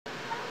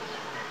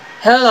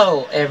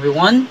Hello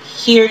everyone,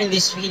 here in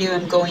this video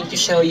I'm going to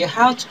show you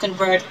how to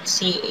convert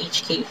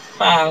CHK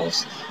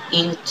files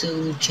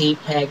into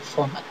JPEG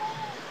format.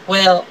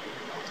 Well,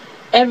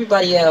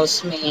 everybody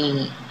else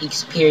may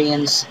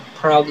experience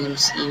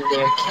problems in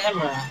their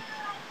camera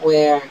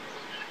where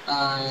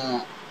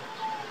uh,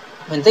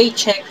 when they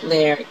check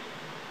their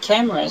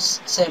cameras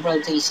several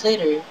days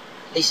later,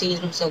 they say to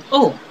themselves,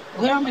 oh,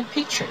 where are my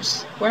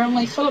pictures? Where are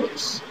my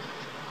photos?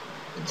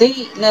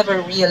 They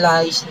never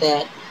realize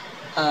that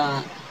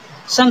uh,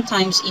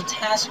 sometimes it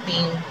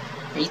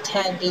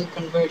had been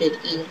converted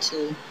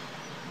into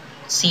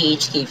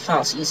CHK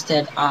files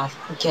instead of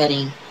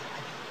getting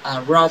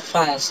raw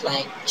files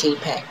like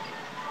JPEG.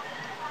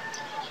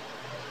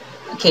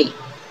 Okay,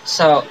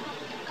 so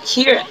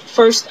here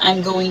first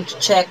I'm going to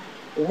check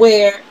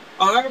where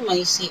are my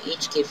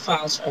CHK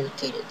files are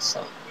located.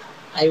 So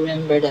I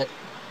remember that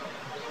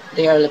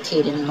they are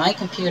located in my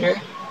computer,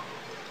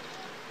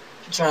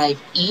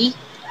 drive E,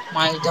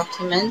 my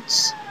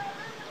documents,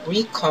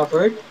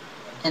 recovered,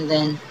 and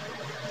then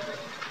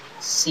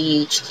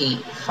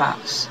CHK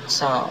files.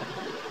 So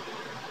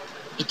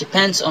it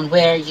depends on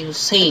where you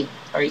saved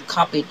or you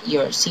copied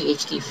your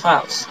CHK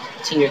files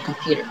to your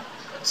computer.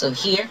 So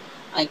here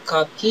I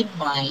copied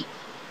my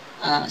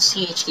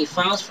CHK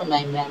files from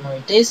my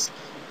memory disk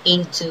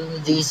into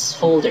this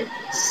folder,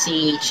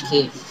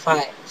 CHK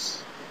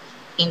files,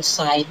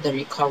 inside the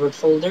recovered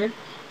folder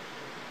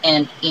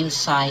and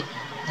inside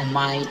the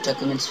My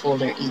Documents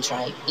folder in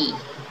Drive E.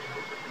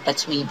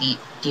 That may be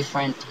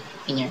different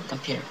in your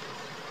computer.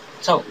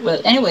 So,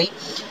 well, anyway,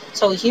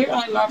 so here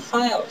are my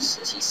files.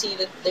 As you see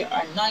that there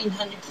are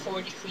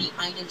 943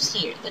 items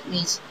here. That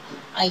means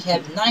I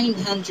have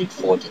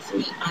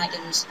 943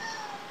 items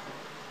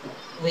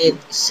with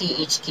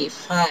CHK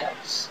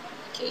files.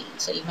 Okay,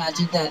 so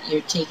imagine that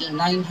you're taking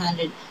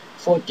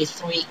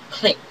 943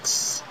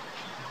 clicks.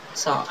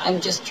 So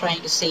I'm just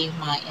trying to save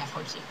my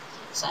effort here.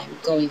 So I'm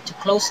going to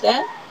close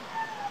that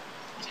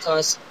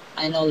because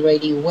I know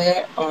already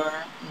where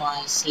are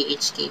my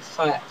CHK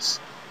files.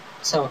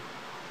 So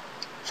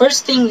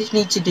first thing you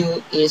need to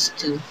do is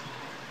to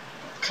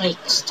click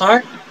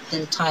Start,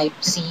 then type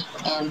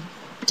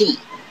CMD.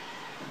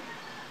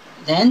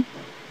 Then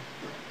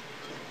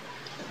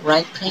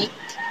right click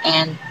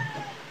and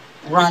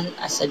run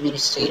as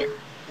administrator.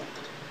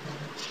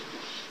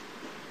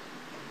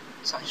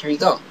 So here you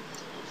go.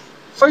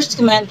 First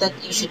command that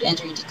you should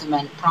enter into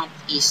command prompt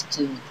is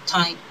to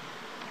type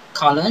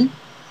colon,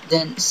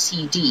 then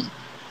CD.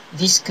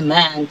 This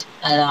command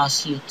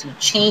allows you to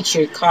change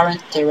your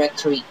current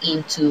directory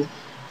into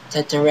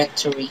the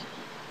directory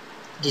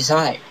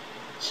desired.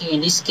 Here in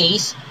this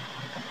case,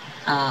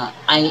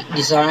 I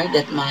desire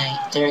that my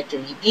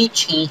directory be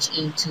changed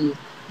into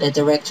the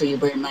directory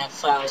where my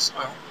files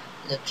are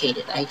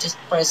located. I just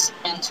press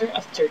enter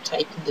after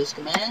typing those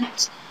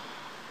commands.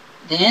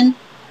 Then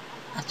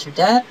after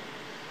that,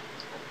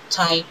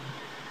 type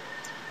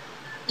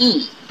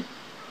E,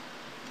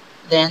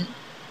 then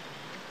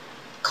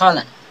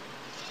colon.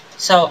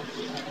 So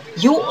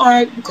you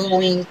are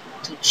going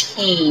to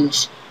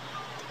change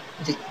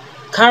the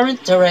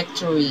current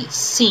directory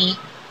C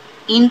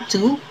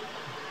into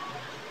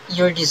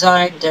your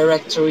desired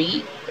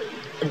directory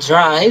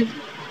drive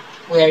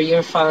where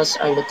your files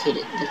are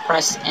located. Then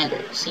press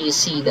enter. So you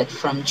see that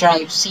from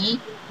drive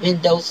C,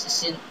 Windows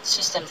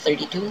System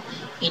 32,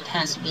 it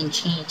has been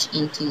changed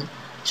into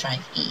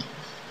drive E.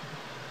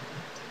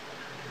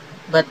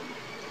 But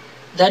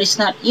that is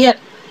not yet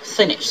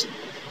finished.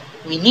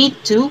 We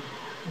need to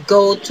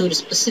go to the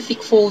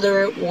specific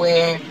folder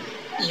where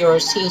your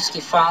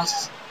CHK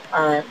files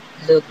are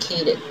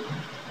located.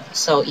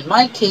 So in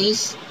my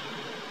case,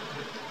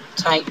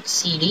 type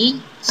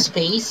cd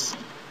space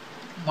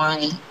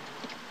my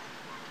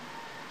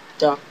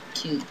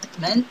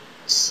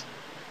documents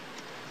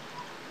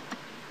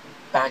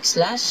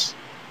backslash,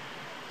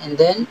 and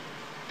then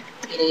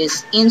it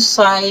is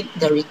inside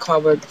the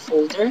recovered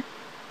folder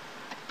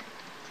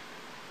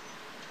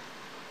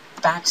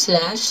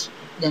backslash,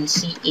 then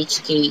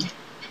chk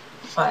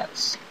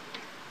files.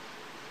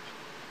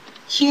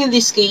 Here in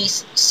this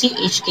case,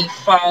 chk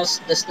files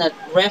does not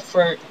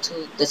refer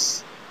to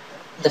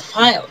the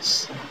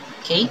files.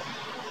 Okay,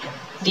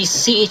 these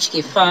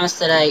chk files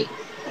that I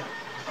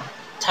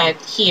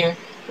typed here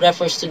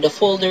refers to the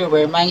folder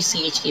where my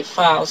chk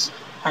files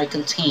are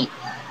contained.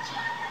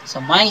 So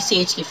my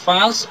CHK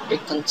files are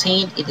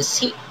contained in the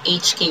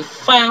CHK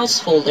files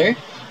folder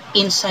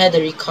inside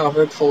the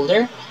recovered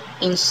folder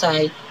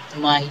inside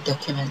my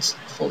documents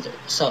folder.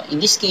 So in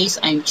this case,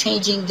 I'm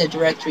changing the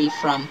directory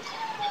from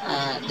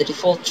the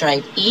default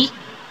drive E,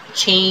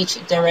 change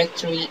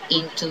directory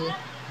into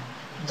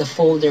the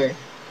folder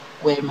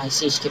where my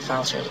CHK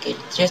files are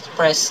located. Just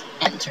press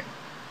enter.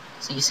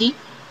 So you see,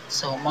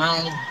 so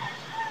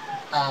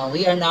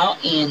we are now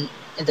in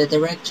the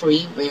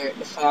directory where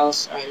the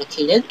files are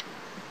located.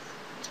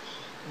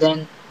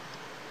 Then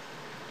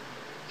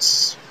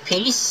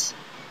space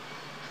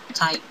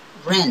type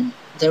ren.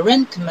 The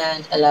ren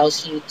command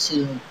allows you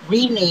to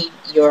rename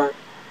your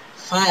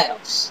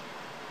files.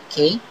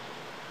 Okay,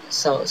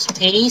 so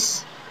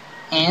space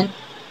and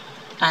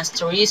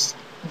asterisk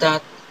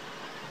dot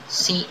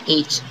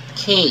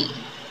chk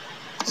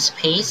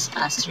space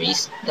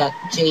asterisk dot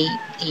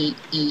jpeg.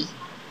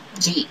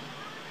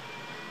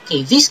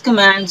 Okay, these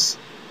commands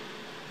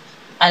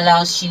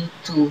allows you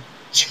to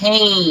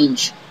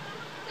change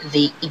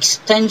the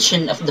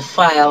extension of the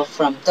file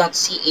from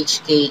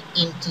 .chk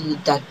into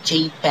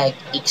 .jpeg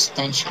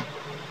extension.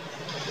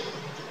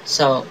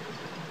 So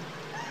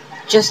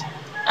just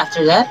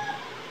after that,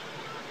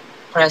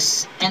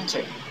 press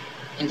enter,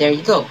 and there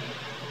you go.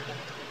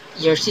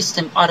 Your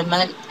system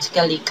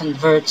automatically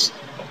converts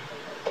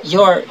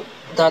your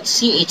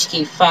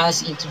 .chk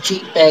files into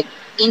JPEG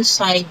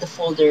inside the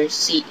folder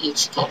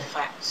chk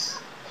files.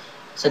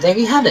 So there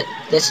you have it.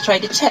 Let's try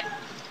to check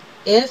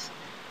if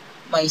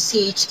my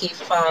chk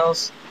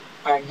files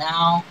are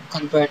now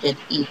converted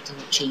into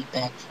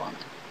JPEG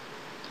format.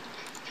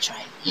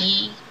 Try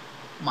E,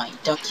 my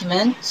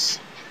documents,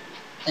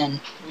 then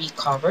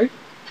recovered,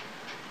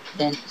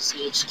 then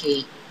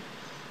chk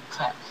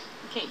file.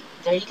 Okay,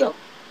 there you go.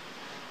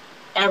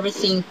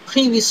 Everything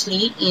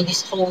previously in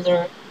this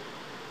folder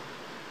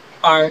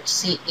are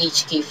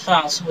chk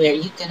files where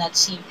you cannot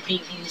see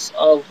previews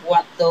of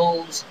what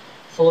those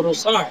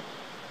photos are.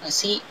 Now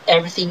see,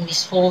 everything in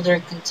this folder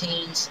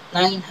contains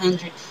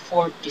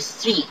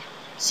 943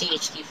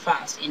 chk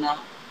files, and now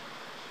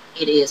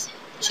it is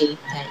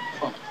JPEG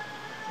format.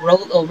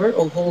 Roll over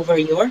or hover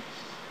your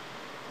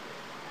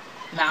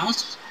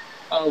mouse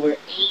over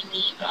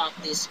any of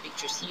these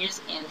pictures here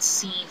and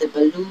see the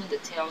balloon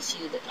that tells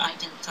you that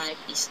item type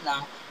is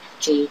now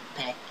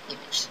JPEG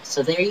image.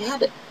 So there you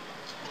have it.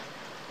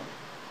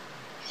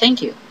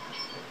 Thank you.